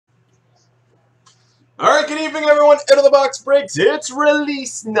Alright, good evening everyone. Out of the box breaks. It's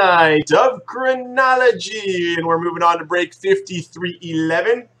release night of Chronology. And we're moving on to break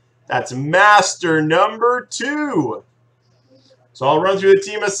 5311. That's master number 2. So I'll run through the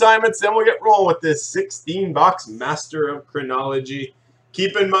team assignments, then we'll get rolling with this 16-box master of Chronology.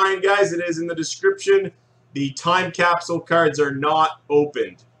 Keep in mind, guys, it is in the description. The time capsule cards are not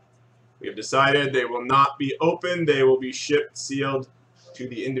opened. We have decided they will not be opened. They will be shipped, sealed to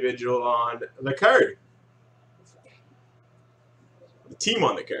the individual on the card. The team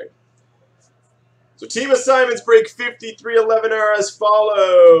on the card. So team assignments break 5311 are as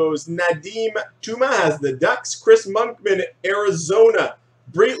follows. Nadim Tuma has the Ducks. Chris Monkman, Arizona.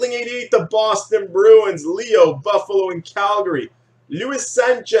 Breitling 88, the Boston Bruins. Leo, Buffalo and Calgary. Luis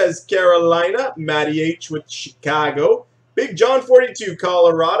Sanchez, Carolina. Matty H with Chicago. Big John 42,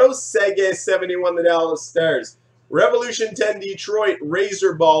 Colorado. Sege 71, the Dallas Stars. Revolution 10, Detroit.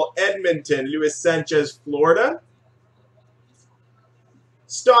 Razorball, Edmonton. Luis Sanchez, Florida.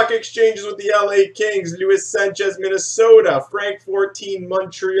 Stock exchanges with the LA Kings. Luis Sanchez, Minnesota. Frank 14,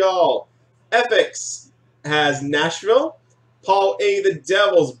 Montreal. FX has Nashville. Paul A, the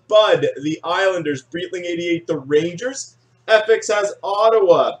Devils. Bud, the Islanders. Breitling 88, the Rangers. FX has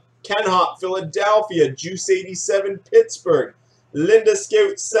Ottawa. Ken Hop, Philadelphia. Juice 87, Pittsburgh. Linda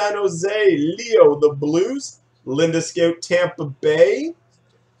Scout, San Jose. Leo, the Blues. Linda Scout, Tampa Bay.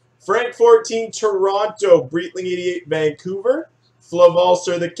 Frank 14, Toronto. Breitling 88, Vancouver. Flo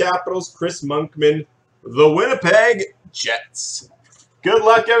Valser, the Capitals. Chris Monkman, the Winnipeg Jets. Good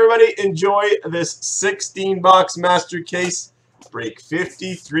luck, everybody. Enjoy this 16-box master case. Break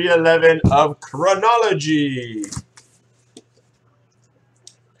 5311 of Chronology.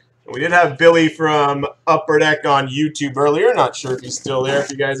 We did have Billy from Upper Deck on YouTube earlier. Not sure if he's still there.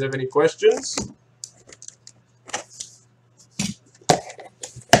 If you guys have any questions.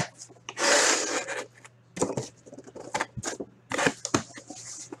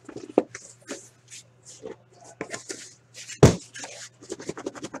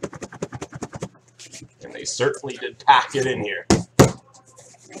 They certainly did pack it in here.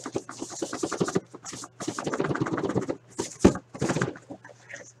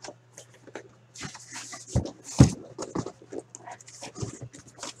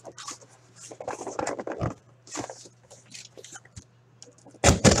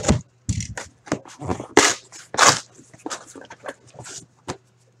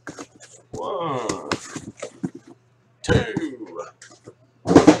 One, two.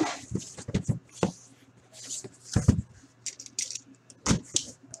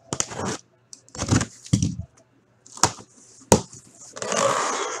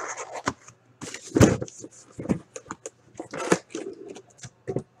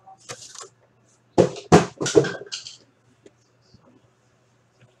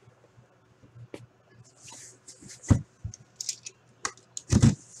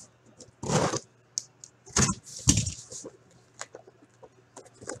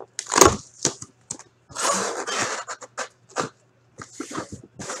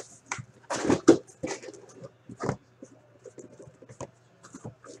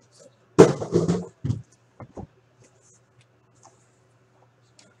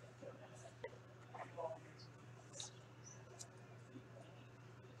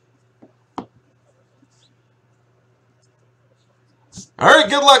 All right,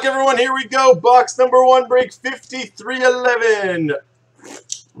 good luck, everyone. Here we go. Box number 1, break 5311.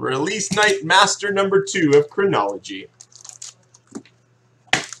 Release night master number 2 of Chronology.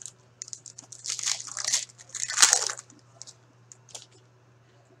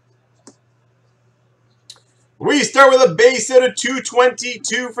 We start with a base out of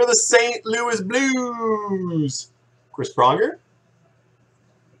 222 for the St. Louis Blues. Chris Pronger.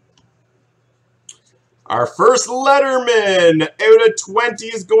 Our first letterman out of 20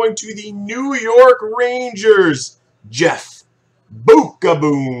 is going to the New York Rangers. Jeff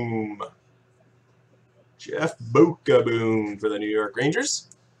Bookaboom. Jeff Bookaboom for the New York Rangers.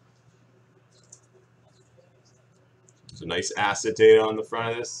 There's a nice acetate on the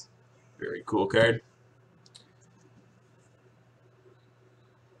front of this. Very cool card.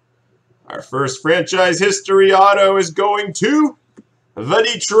 Our first franchise history auto is going to the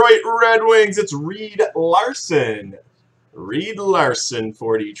Detroit Red Wings. It's Reed Larson. Reed Larson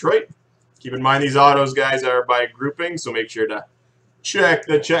for Detroit. Keep in mind these autos, guys, are by grouping, so make sure to check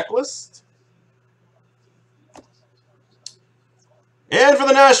the checklist. And for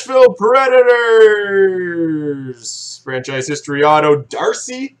the Nashville Predators, franchise history auto,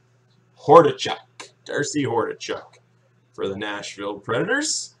 Darcy Hordichuk. Darcy Hordichuk for the Nashville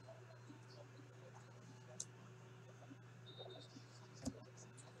Predators.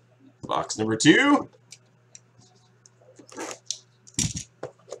 Box number 2.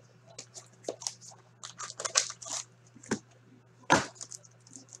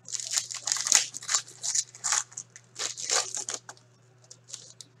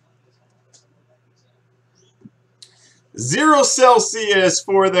 0 Celsius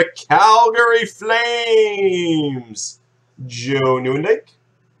for the Calgary Flames. Joe Nieuwendyk.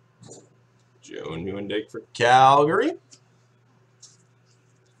 Joe Nieuwendyk for Calgary.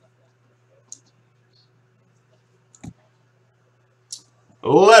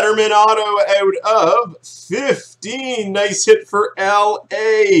 Letterman auto out of 15. Nice hit for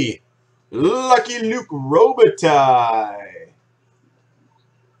LA. Lucky Luke Robitaille.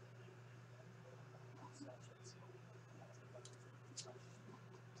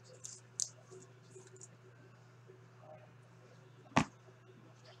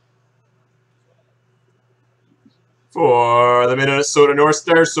 For the Minnesota North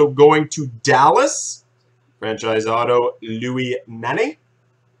Stars, so going to Dallas. Franchise auto, Louis Nane.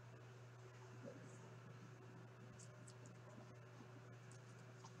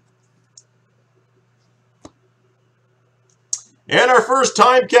 And our first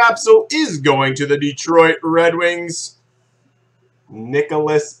time capsule is going to the Detroit Red Wings.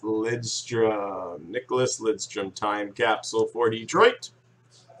 Nicholas Lidstrom. Nicholas Lidstrom time capsule for Detroit.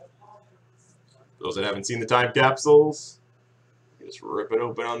 Those that haven't seen the time capsules, just rip it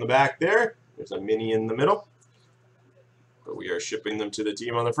open on the back there. There's a mini in the middle. But we are shipping them to the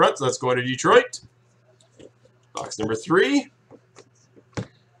team on the front, so let's go into Detroit. Box number 3.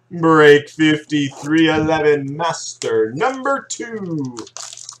 Break 5311 Master number 2.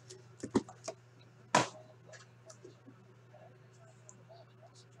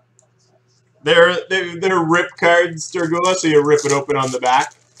 They're rip cards, Sturgula, so you rip it open on the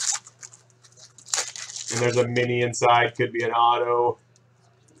back. And there's a mini inside, could be an auto,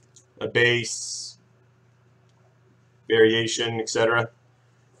 a base, variation, etc.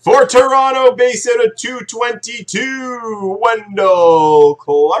 For Toronto, base out of 222, Wendell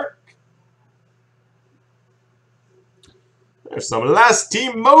Clark. There's some last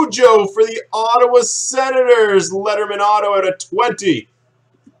team mojo for the Ottawa Senators. Letterman auto out of 20.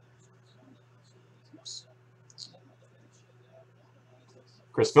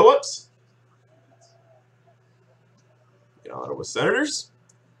 Chris Phillips. The Ottawa Senators.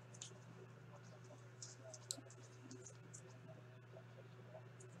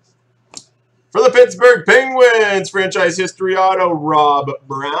 For the Pittsburgh Penguins, franchise history auto, Rob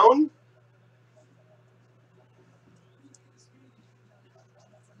Brown.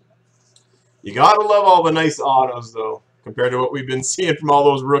 You gotta love all the nice autos, though, compared to what we've been seeing from all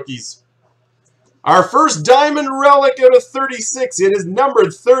those rookies. Our first diamond relic out of 36. It is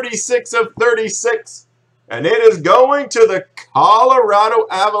numbered 36 of 36. And it is going to the Colorado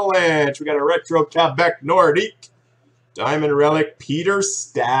Avalanche. We got a retro Quebec Nordique. Diamond relic, Peter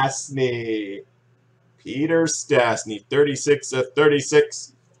Stastny. Peter Stastny, 36 of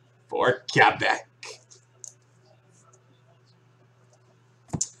 36 for Quebec.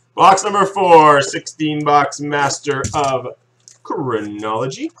 Box number 4, 16-box Master of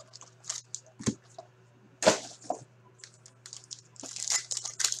Chronology.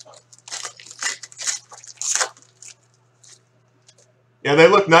 Yeah, they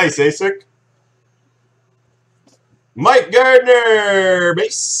look nice, Asic. Mike Gardner,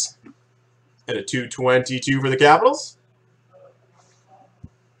 base. At a 222 for the Capitals.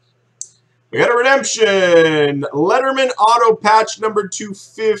 We got a redemption. Letterman auto patch number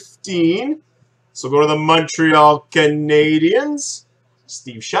 215. So go to the Montreal Canadiens.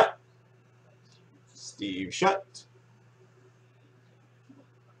 Steve Shutt. Steve Shutt.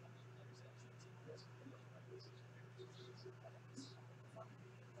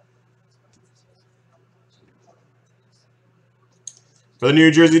 For the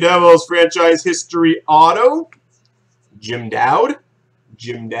New Jersey Devils, franchise history auto, Jim Dowd.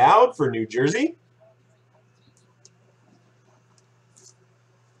 Jim Dowd for New Jersey.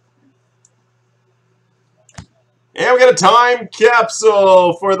 And we got a time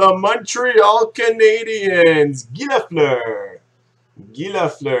capsule for the Montreal Canadiens, Guy Lafleur. Guy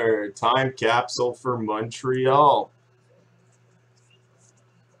Lafleur, time capsule for Montreal.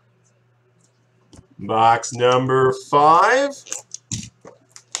 Box number 5.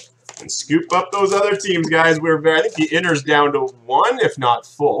 And scoop up those other teams, guys. I think the inner's down to 1, if not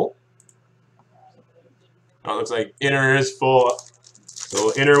full. Oh, it looks like inner is full.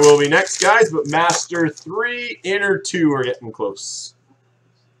 So inner will be next, guys. But Master 3, inner 2 are getting close.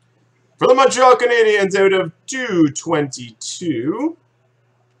 For the Montreal Canadiens, out of 222,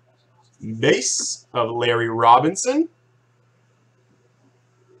 base of Larry Robinson.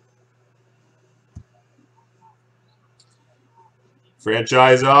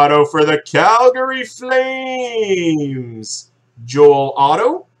 Franchise auto for the Calgary Flames, Joel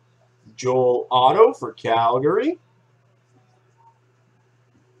Otto. Joel Otto for Calgary.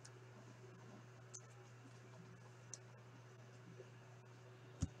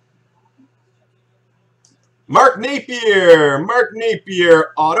 Mark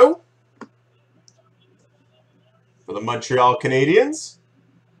Napier auto for the Montreal Canadiens.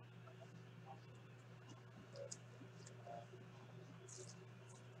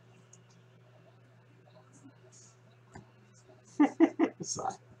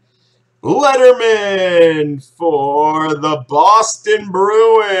 Letterman for the Boston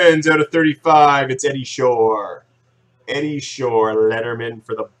Bruins out of 35. It's Eddie Shore. Eddie Shore, Letterman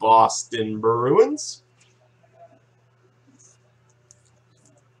for the Boston Bruins.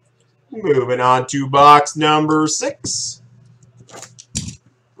 Moving on to box number 6.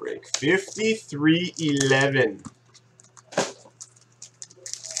 Break 5311.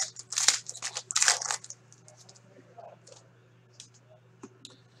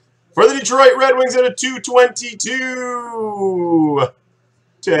 For the Detroit Red Wings at a 222,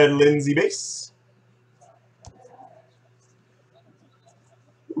 Ted Lindsay base.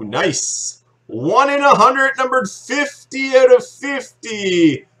 Ooh, nice. 1 in 100, numbered 50 out of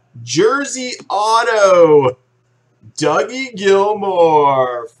 50. Jersey auto, Dougie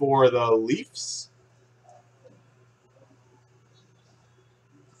Gilmour for the Leafs.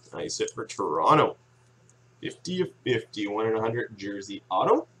 Nice hit for Toronto. 50 of 50, 1 in 100 jersey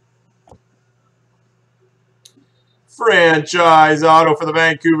auto. Franchise auto for the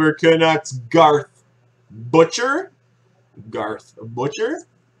Vancouver Canucks, Garth Butcher.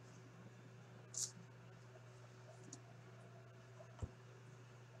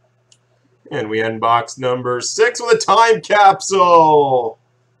 And we end box number 6 with a time capsule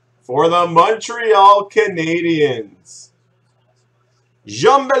for the Montreal Canadiens.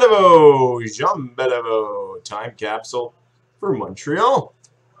 Jean Beliveau, time capsule for Montreal.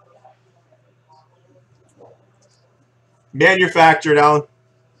 Manufactured, Alan.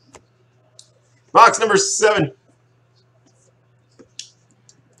 Box number 7.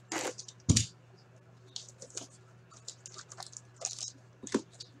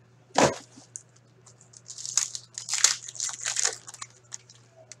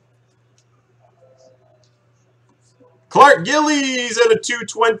 Clark Gillies at a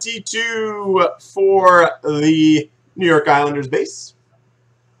 222 for the New York Islanders base.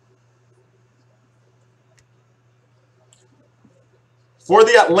 For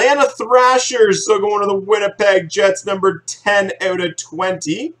the Atlanta Thrashers, so going to the Winnipeg Jets, number 10 out of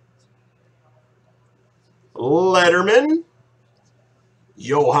 20. Letterman,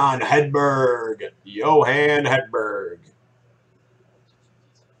 Johan Hedberg.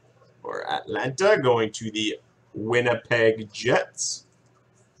 For Atlanta, going to the Winnipeg Jets.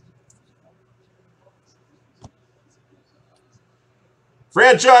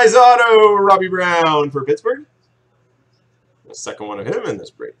 Franchise auto, Robbie Brown for Pittsburgh. The second one of him in this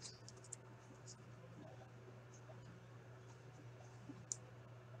break.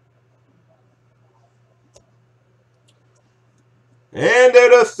 And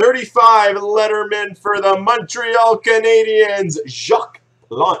out of 35, Letterman for the Montreal Canadiens, Jacques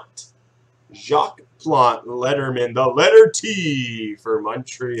Plante. Letterman, the letter T for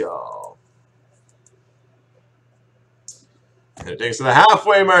Montreal. And it takes to the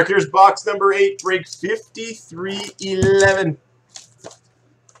halfway mark. Here's box number 8, break 5311.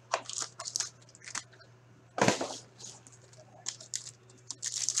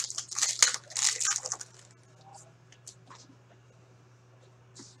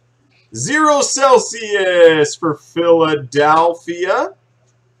 Zero Celsius for Philadelphia.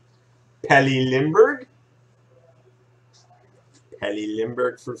 Pelly Lindbergh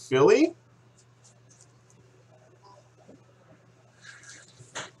for Philly.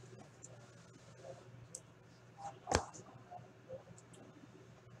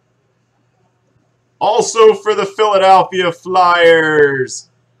 Also for the Philadelphia Flyers,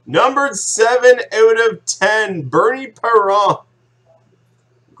 numbered 7 out of 10, Bernie Perron.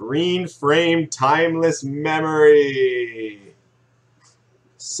 Green frame, timeless memory.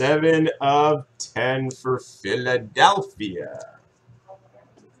 7 of 10 for Philadelphia.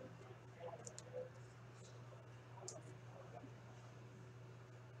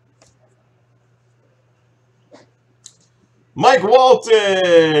 Mike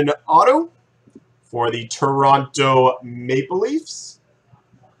Walton, auto for the Toronto Maple Leafs.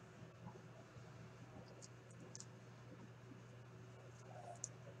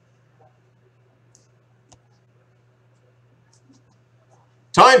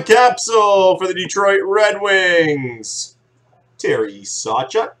 Time capsule for the Detroit Red Wings, Terry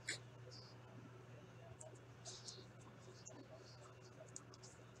Sawchuk.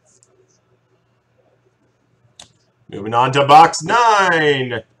 Moving on to box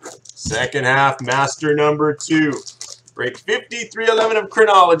 9. Second half, master number 2. Break 5311 of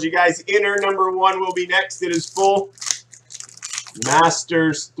chronology, guys. Inner number 1 will be next. It is full.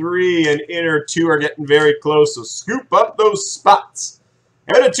 Masters 3 and inner 2 are getting very close, so scoop up those spots.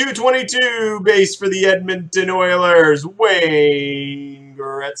 And a 222 base for the Edmonton Oilers, Wayne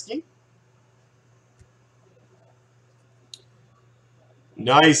Gretzky.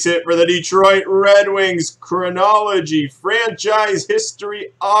 Nice hit for the Detroit Red Wings, chronology, franchise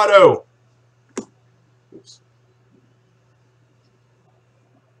history auto. Oops.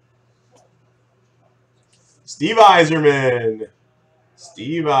 Steve Yzerman.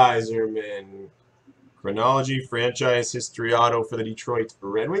 Steve Yzerman. Chronology, franchise history auto for the Detroit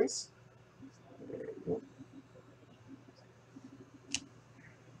Red Wings.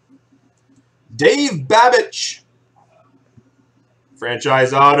 Dave Babbage.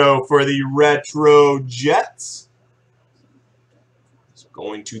 Franchise auto for the Retro Jets. So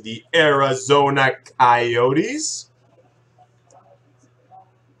going to the Arizona Coyotes.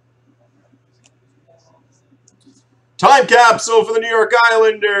 Time capsule for the New York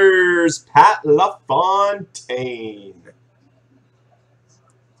Islanders, Pat LaFontaine.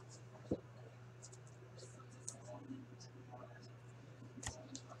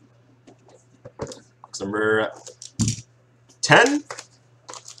 Box number 10.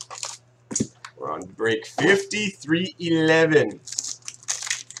 We're on break 5311.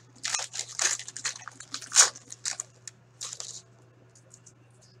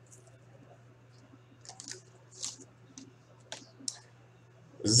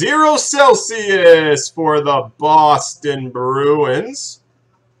 Zero Celsius for the Boston Bruins.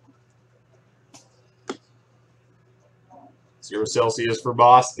 0 Celsius for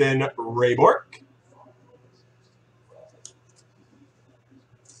Boston, Ray Bork.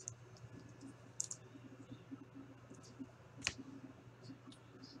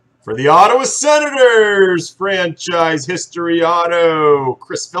 For the Ottawa Senators, franchise history auto,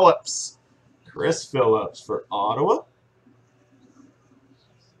 Chris Phillips. Chris Phillips for Ottawa.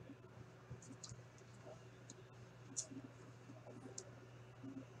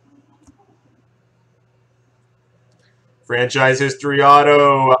 Franchise history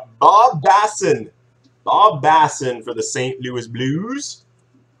auto, Bob Basson. Bob Basson for the St. Louis Blues.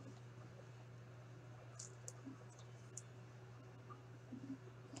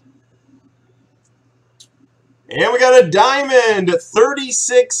 And we got a diamond,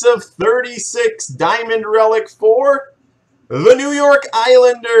 36 of 36, diamond relic for the New York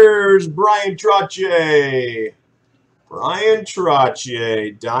Islanders, Brian Trottier. Brian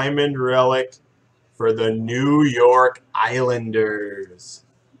Trottier, diamond relic for the New York Islanders.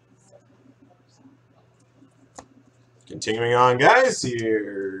 Continuing on, guys,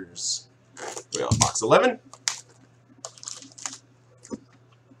 here's box 11.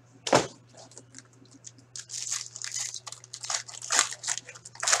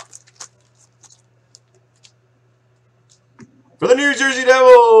 For the New Jersey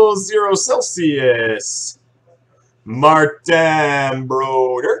Devils, 0 Celsius, Martin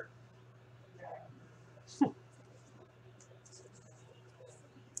Broder.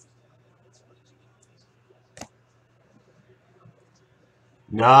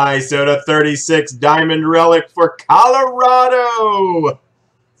 Nice, out of 36, diamond relic for Colorado,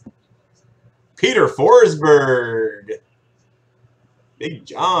 Peter Forsberg. Big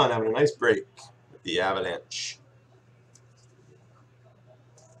John having a nice break with the Avalanche.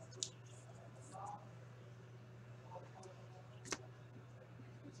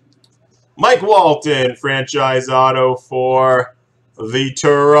 Mike Walton, franchise auto for the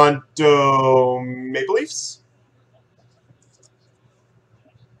Toronto Maple Leafs.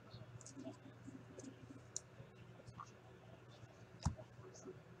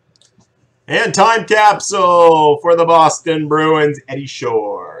 And time capsule for the Boston Bruins, Eddie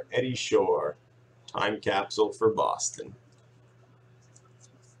Shore. Eddie Shore. Time capsule for Boston.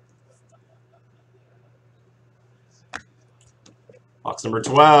 Box number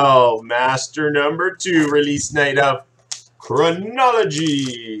 12, Master number 2, release night of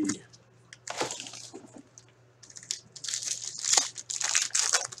Chronology.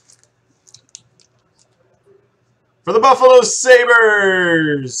 For the Buffalo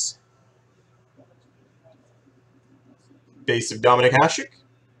Sabres, base of Dominic Hasek,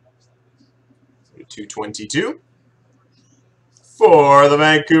 222. For the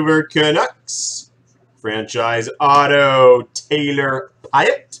Vancouver Canucks, franchise auto, Taylor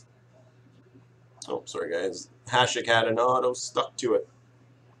Pyatt. Oh, sorry guys. Hasek had an auto stuck to it.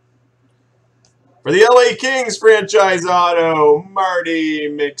 For the LA Kings, franchise auto, Marty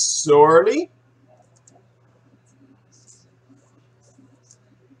McSorley.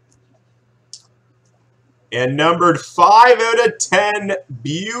 And numbered 5 out of 10,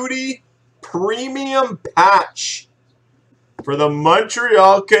 Beauty Premium Patch for the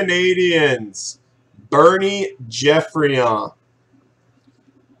Montreal Canadiens, Bernie Geoffrion.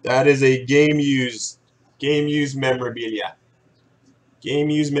 That is a game-used memorabilia.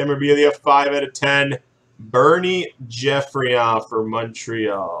 Game-used memorabilia, 5 out of 10, Bernie Geoffrion for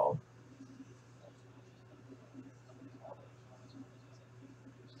Montreal.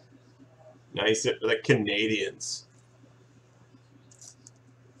 Nice hit for the Canadiens.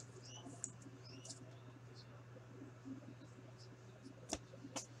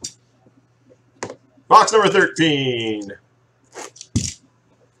 Box number 13.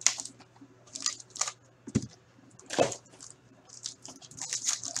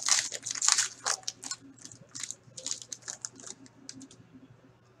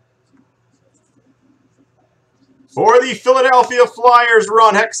 For the Philadelphia Flyers,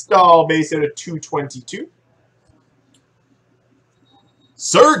 Ron Hextall, base out of 222.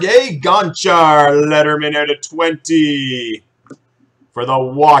 Sergei Gonchar, letterman out of 20. For the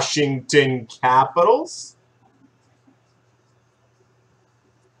Washington Capitals.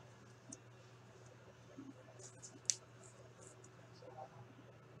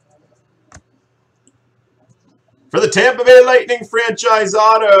 For the Tampa Bay Lightning franchise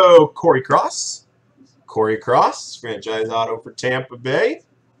auto, Corey Cross. Corey Cross, franchise auto for Tampa Bay.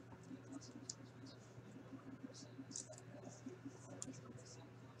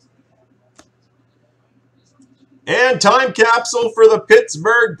 And time capsule for the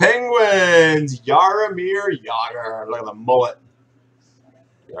Pittsburgh Penguins, Jaromir Jagr. Look at the mullet.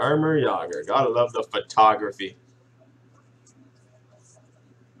 Jaromir Jagr. Gotta love the photography.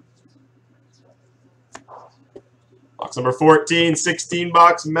 Box number 14,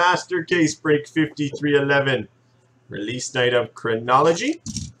 16-box master case break 5311. Release night of Chronology.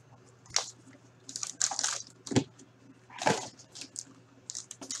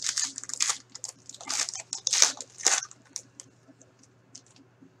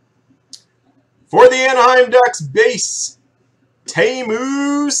 For the Anaheim Ducks base,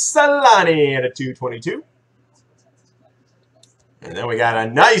 Teemu Selanne at a 222. And then we got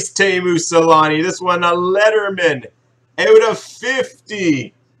a nice Teemu Selanne. This one a letterman out of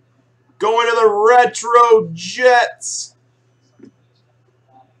 50. Going to the Retro Jets.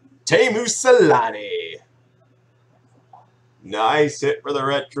 Teemu Selanne. Nice hit for the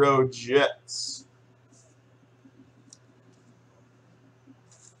Retro Jets.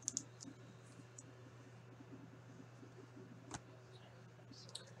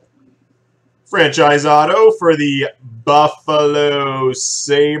 Franchise auto for the Buffalo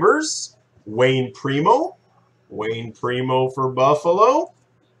Sabres, Wayne Primo. Wayne Primo for Buffalo.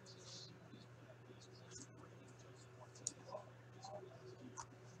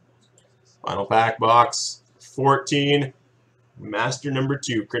 Final pack box 14, master number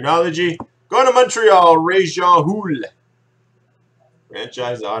 2, Chronology. Going to Montreal, Réjean Houle.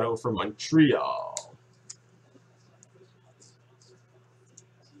 Franchise auto for Montreal.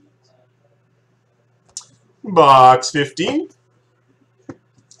 Box 15.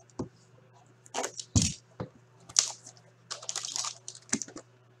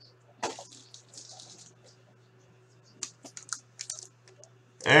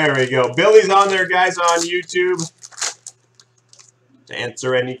 There we go. Billy's on there, guys, on YouTube to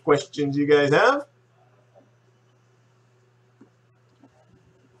answer any questions you guys have.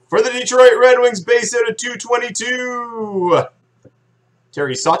 For the Detroit Red Wings, base out of 222,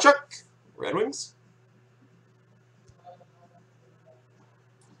 Terry Sawchuk, Red Wings.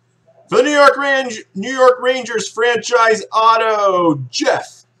 For the New York Rangers franchise auto,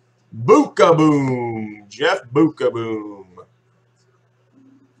 Jeff Bookaboom. Jeff Bookaboom.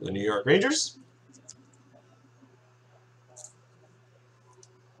 For the New York Rangers.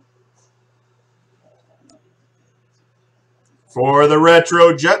 For the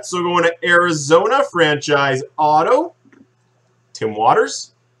Retro Jets, we're going to Arizona franchise auto, Tim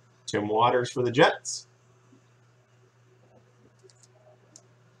Waters. Tim Waters for the Jets.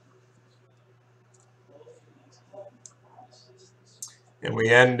 And we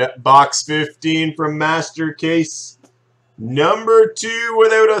end box 15 from Master Case number 2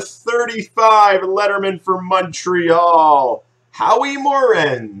 without a 35, letterman for Montreal, Howie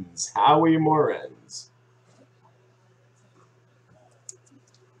Morenz. Howie Morenz.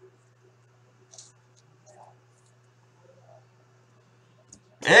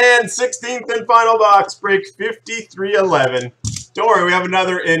 And 16th and final box break 5311. Don't worry, we have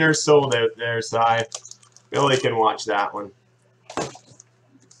another inner sold out there, Si. Billy can watch that one.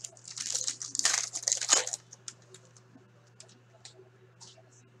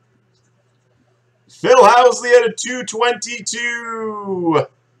 Phil Housley at a 222.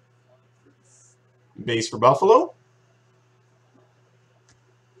 Base for Buffalo.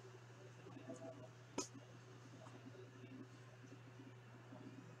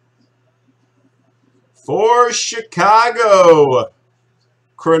 For Chicago,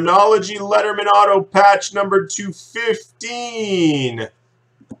 Chronology Letterman Auto Patch number 215.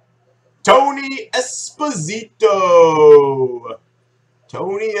 Tony Esposito.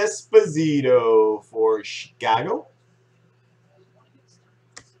 Tony Esposito for Chicago.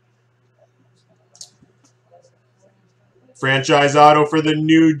 Franchise auto for the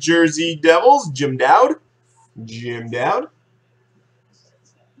New Jersey Devils, Jim Dowd. Jim Dowd.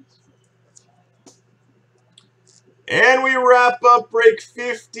 And we wrap up break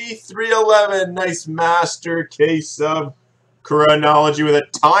 5311. Nice master case of Chronology with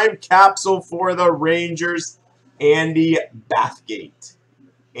a time capsule for the Rangers, Andy Bathgate.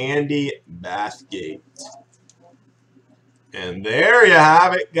 Andy Bathgate. And there you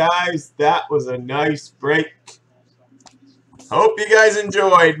have it, guys. That was a nice break. Hope you guys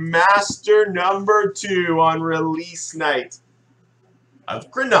enjoyed Master number 2 on release night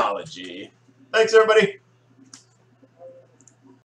of Chronology. Thanks, everybody.